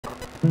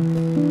Are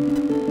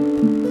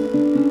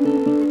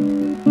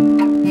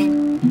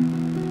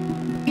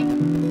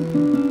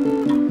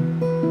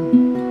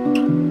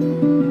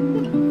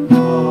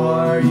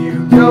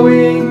you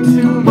going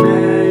to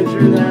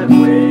measure that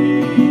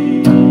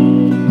wave?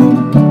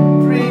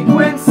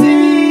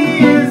 Frequency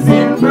is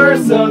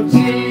inverse of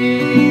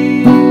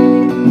G.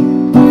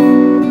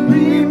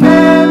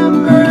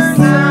 Remember,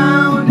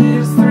 sound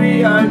is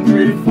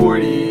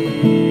 340.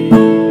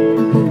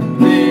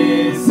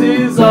 This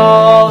is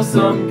all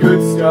some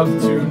good stuff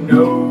to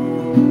know.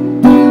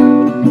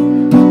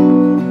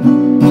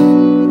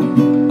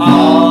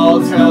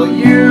 I'll tell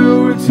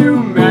you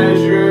to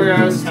measure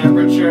as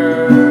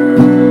temperature.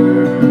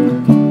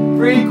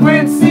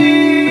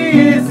 Frequency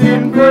is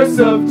inverse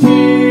of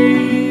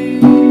T.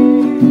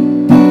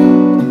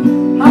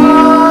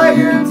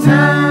 Higher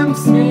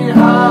temps mean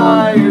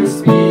higher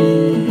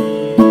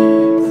speeds.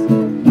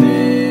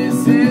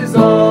 This is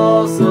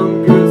all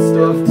some good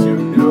stuff to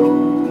know.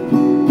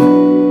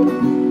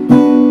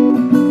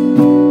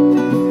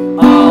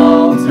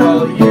 I'll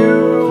tell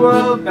you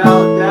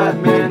about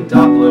that man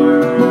Doppler.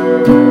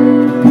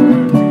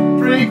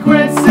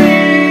 Frequency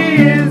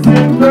is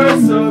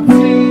inverse of T.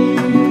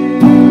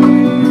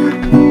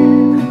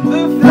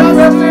 The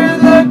faster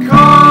the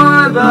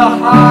car, the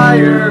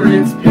higher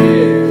its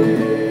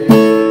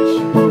pitch.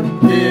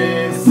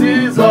 This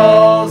is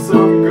all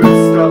some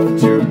good stuff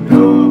to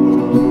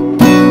know.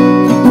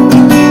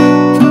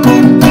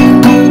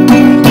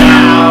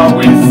 Now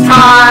it's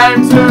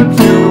time to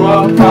do a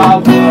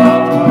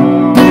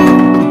problem.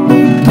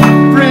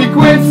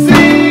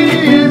 Frequency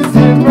is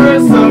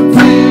inverse of T.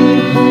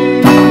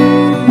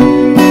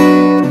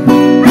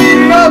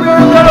 Remember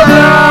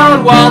loud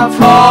while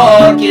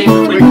talking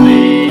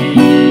quickly.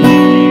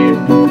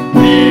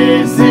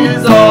 This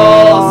is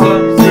all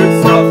some good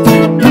stuff to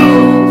know.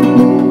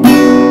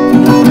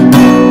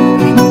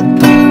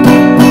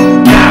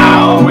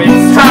 Now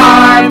it's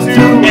time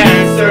to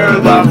answer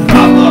the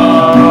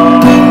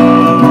problem.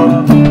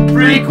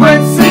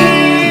 Frequency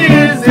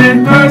is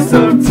inverse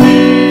of T.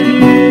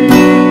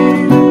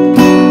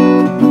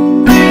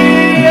 Be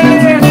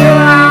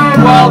loud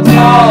while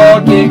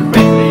talking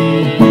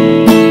quickly.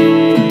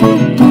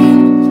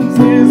 This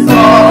is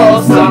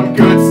all some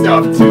good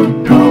stuff to know.